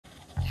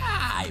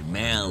Alright,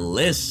 man,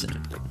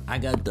 listen. I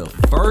got the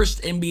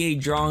first NBA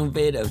drawing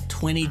vid of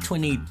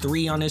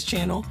 2023 on this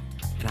channel,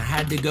 and I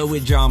had to go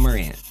with Ja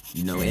Morant.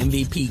 You know,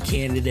 MVP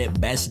candidate,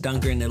 best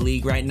dunker in the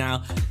league right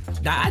now.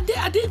 Now,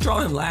 I did draw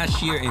him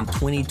last year in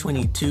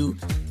 2022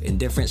 in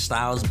different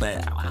styles,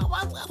 but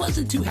I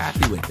wasn't too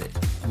happy with it.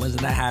 I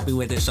wasn't that happy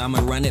with it, so I'm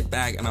gonna run it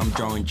back, and I'm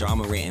drawing Ja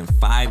Morant in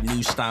 5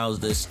 new styles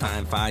this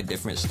time, 5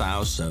 different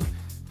styles, so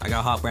I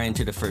gotta hop right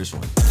into the first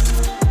one.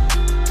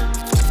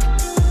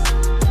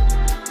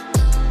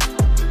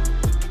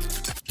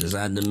 Just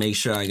had to make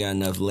sure I got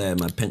enough lead,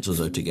 my pencils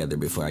are together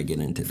before I get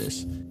into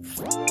this.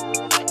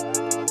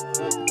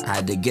 I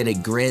had to get a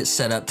grid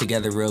set up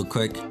together real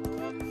quick.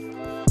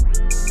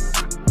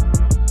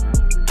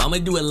 I'm gonna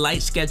do a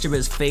light sketch of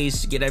his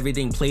face, get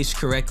everything placed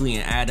correctly,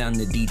 and add on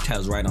the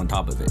details right on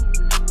top of it.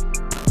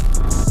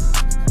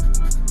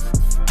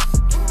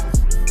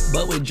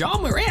 But with Ja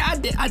Morant,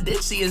 I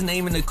did see his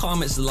name in the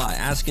comments a lot,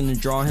 asking to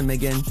draw him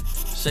again.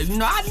 So, you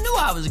know, I knew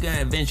I was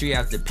gonna eventually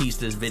have to piece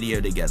this video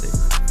together.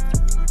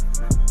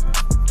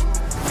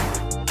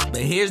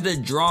 But here's the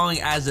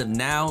drawing as of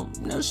now.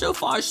 You know, so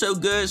far so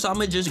good, so I'm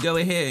gonna just go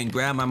ahead and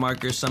grab my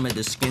markers, some of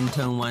the skin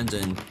tone ones,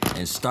 and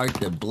start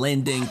the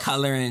blending,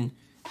 coloring,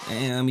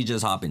 and let me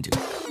just hop into it.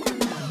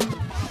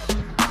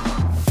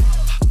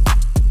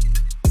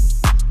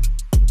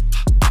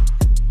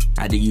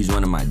 I had to use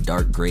one of my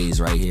dark grays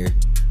right here.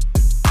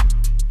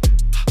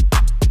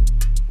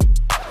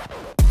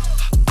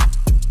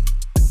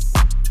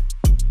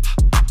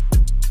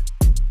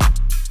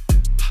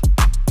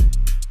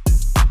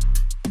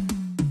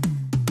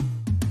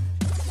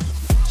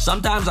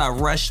 Sometimes I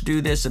rush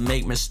through this and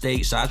make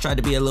mistakes, so I try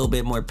to be a little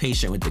bit more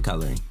patient with the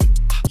coloring.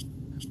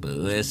 But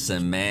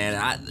listen,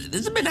 man,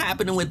 this has been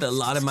happening with a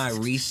lot of my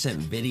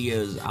recent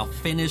videos. I'll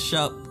finish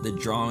up the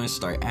drawing,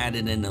 start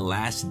adding in the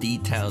last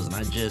details, and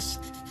I just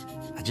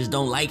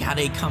don't like how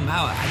they come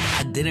out.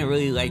 I didn't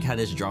really like how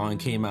this drawing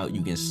came out.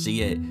 You can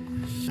see it.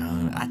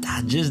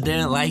 I just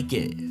didn't like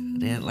it. I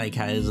didn't like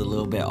how it's a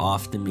little bit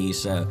off to me,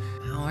 so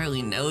I don't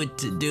really know what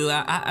to do.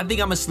 I think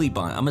I'm gonna sleep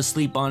on it. I'm gonna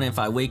sleep on it. If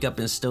I wake up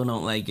and still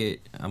don't like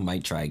it, I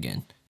might try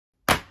again.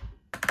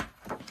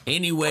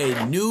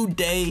 Anyway, new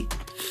day.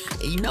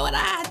 You know what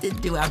I had to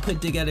do? I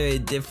put together a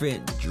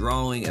different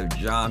drawing of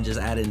Ja. I'm just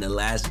adding the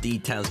last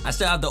details. I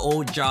still have the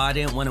old Ja. I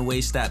didn't want to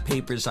waste that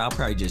paper, so I'll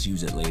probably just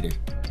use it later.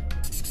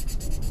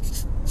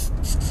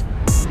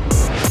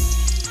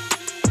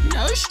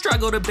 I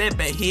struggled a bit,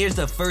 but here's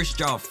the first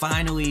draw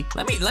finally.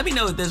 Let me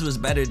know if this was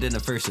better than the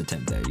first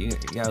attempt there. You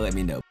gotta let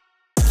me know.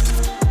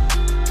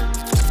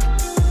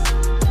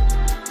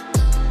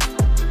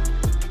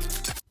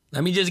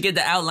 Let me just get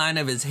the outline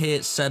of his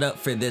head set up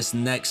for this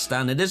next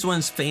style. Now this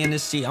one's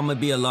fantasy. I'm gonna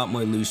be a lot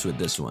more loose with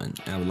this one.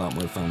 I have a lot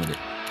more fun with it.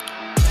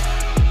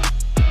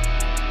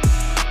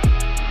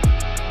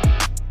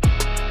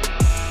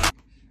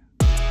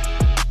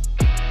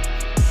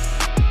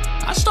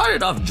 I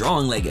started off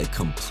drawing like a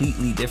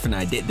completely different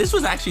idea. This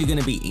was actually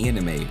gonna be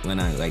anime when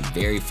I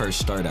very first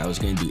started. I was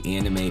gonna do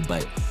anime,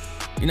 but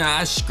you know,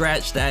 I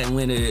scratched that and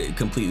went a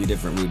completely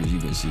different route, as you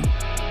can see.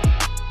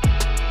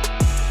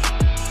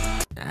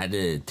 I had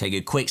to take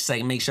a quick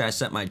second, make sure I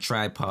set my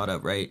tripod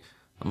up right.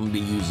 I'm gonna be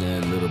using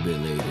it a little bit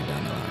later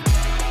down the line.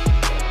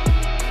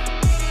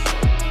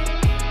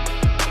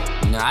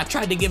 You know, I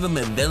tried to give him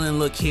a villain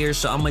look here,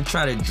 so I'm gonna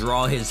try to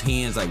draw his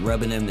hands, like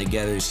rubbing them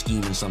together,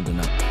 scheming something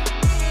up.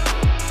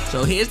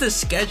 So here's the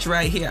sketch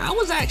right here. I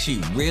was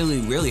actually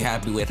really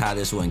happy with how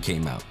this one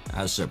came out.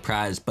 I was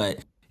surprised,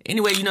 but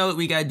anyway, you know what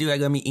we gotta do? I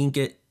got me ink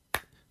it,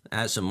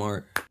 add some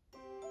more.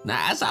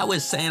 Now, as I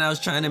was saying, I was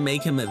trying to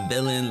make him a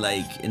villain,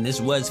 and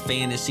this was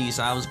fantasy,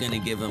 so I was gonna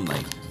give him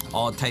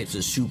all types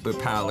of super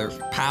powers.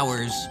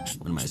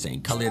 What am I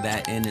saying? Color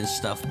that in and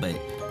stuff, but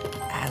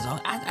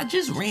I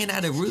just ran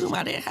out of room.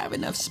 I didn't have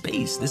enough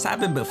space. This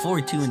happened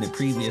before too in the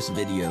previous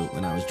video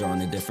when I was drawing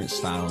the different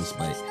styles,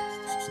 but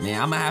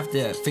man, I'm gonna have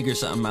to figure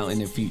something out in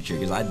the future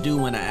because I do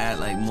want to add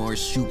more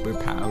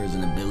superpowers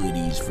and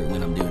abilities for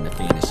when I'm doing the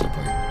fantasy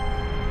part.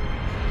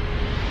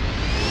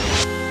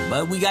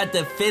 But we got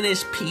the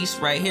finished piece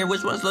right here.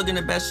 Which one's looking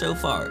the best so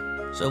far?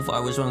 So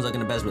far, which one's looking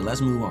the best? But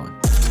let's move on.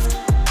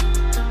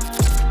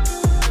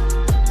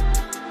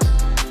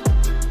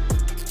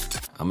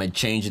 I'm gonna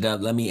change it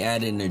up. Let me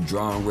add in the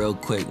drawing real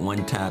quick.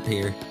 One tap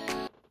here.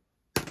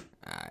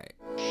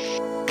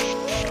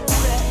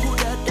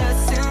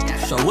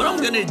 So what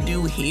I'm gonna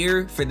do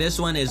here for this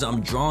one is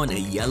I'm drawing a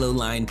yellow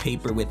line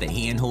paper with a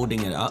hand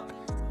holding it up,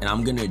 and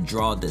I'm gonna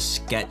draw the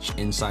sketch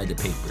inside the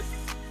paper.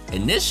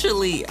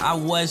 Initially, I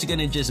was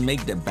gonna just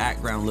make the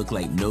background look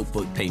like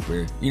notebook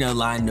paper, you know,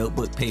 lined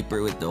notebook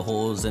paper with the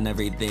holes and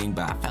everything,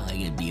 but I felt like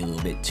it'd be a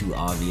little bit too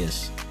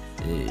obvious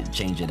to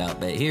change it up.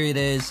 But here it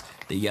is,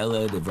 the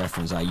yellow, the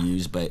reference I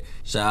use. But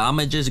so I'm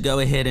gonna just go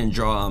ahead and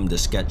draw the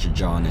sketch of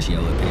Ja on this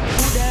yellow paper.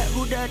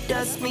 the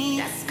dust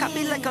me.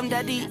 Copy like I'm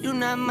daddy, you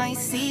not my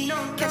seed.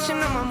 Catching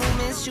all my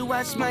movements, you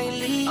watch my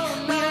lead.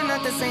 We are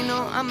not the same,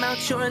 no, I'm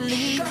out your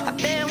league. I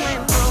been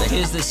went broke. So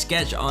here's the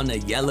sketch on the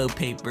yellow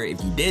paper.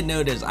 If you did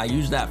notice, I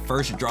used that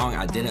first drawing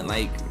I didn't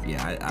like.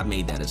 Yeah, I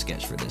made that a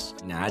sketch for this.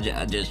 Nah,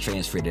 I just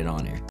transferred it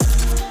on there.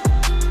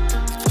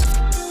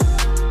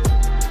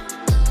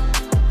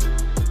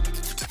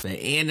 But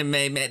anime,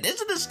 man,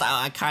 this is the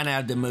style I kind of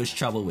have the most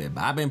trouble with.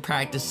 But I've been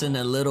practicing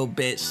a little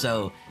bit,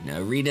 so you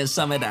know, reading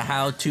some of the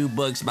how-to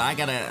books. But I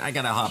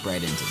gotta hop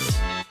right into this.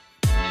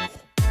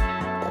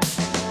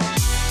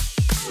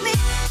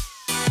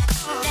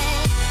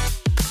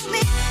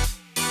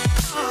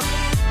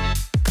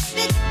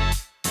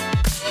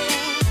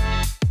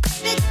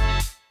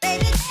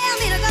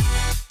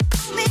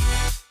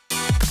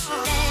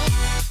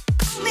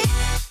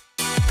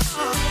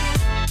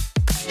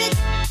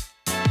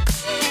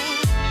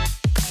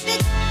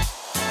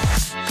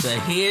 So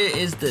here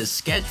is the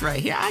sketch right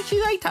here. I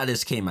actually liked how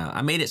this came out.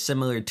 I made it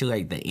similar to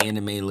like the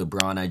anime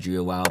LeBron I drew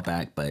a while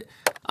back, but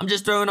I'm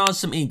just throwing on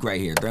some ink right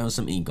here, throwing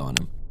some ink on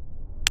him.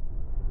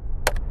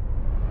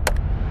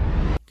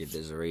 Get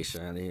this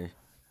eraser out of here.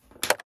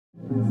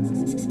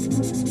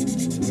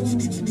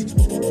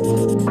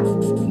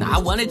 Now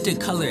I wanted to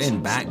color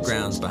in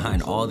backgrounds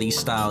behind all these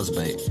styles,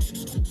 but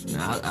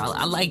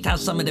I liked how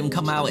some of them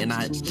came out and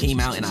I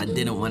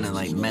didn't want to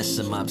like mess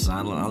them up, so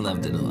I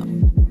left it alone.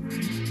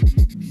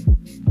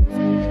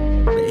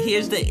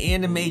 Here's the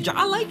anime.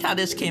 I liked how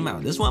this came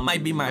out. This one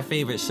might be my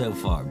favorite so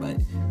far, but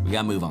we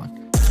gotta move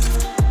on.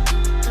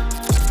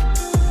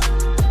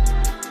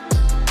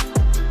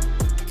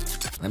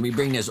 Let me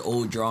bring this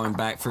old drawing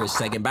back for a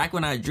second. Back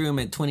when I drew him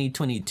in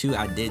 2022,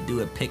 I did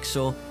do a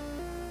pixel.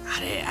 I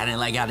didn't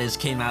like how this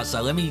came out,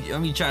 so let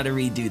me try to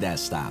redo that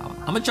style.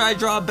 I'm gonna try to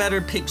draw a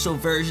better pixel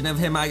version of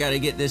him. I gotta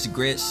get this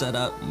grid set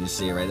up. You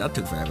see it right? That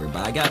took forever,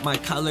 but I got my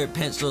colored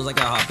pencils. I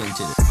gotta hop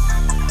into this.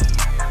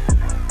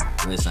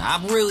 Listen,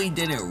 I really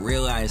didn't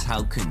realize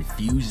how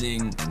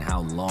confusing and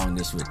how long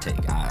this would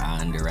take. I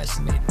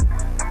underestimated.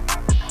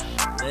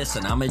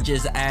 Listen, I'm gonna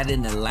just add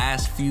in the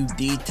last few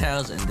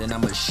details and then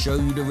I'm gonna show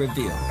you the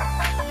reveal.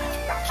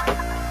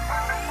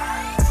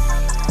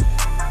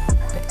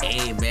 But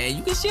hey man,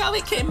 you can see how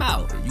it came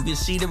out. You can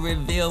see the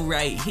reveal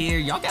right here.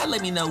 Y'all gotta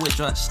let me know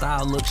which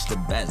style looks the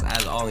best.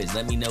 As always,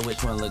 let me know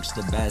which one looks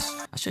the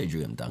best. I should have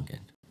drew him Duncan.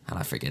 How'd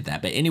I forget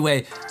that? But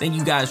anyway, thank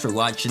you guys for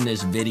watching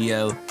this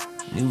video.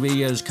 New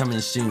videos coming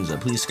soon, so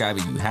please subscribe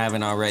if you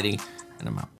haven't already, and I'm out.